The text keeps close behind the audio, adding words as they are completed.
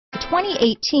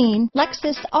2018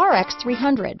 Lexus RX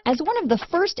 300. As one of the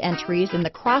first entries in the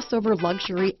crossover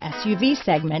luxury SUV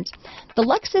segment, the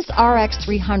Lexus RX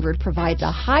 300 provides a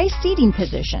high seating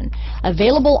position,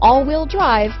 available all-wheel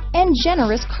drive, and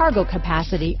generous cargo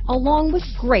capacity, along with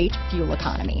great fuel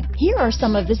economy. Here are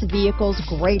some of this vehicle's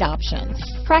great options: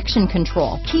 traction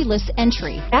control, keyless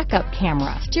entry, backup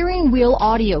camera, steering wheel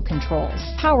audio controls,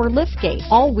 power liftgate,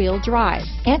 all-wheel drive,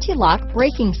 anti-lock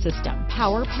braking system,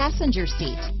 power passenger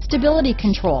seat, stability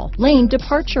control, lane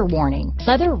departure warning,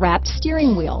 leather-wrapped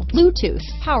steering wheel, Bluetooth,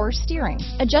 power steering,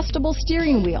 adjustable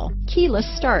steering wheel, keyless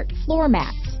start, floor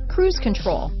mats, cruise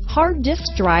control, hard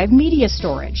disk drive media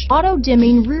storage,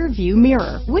 auto-dimming rear view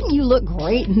mirror. Wouldn't you look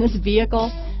great in this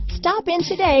vehicle? Stop in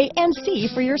today and see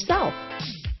for yourself.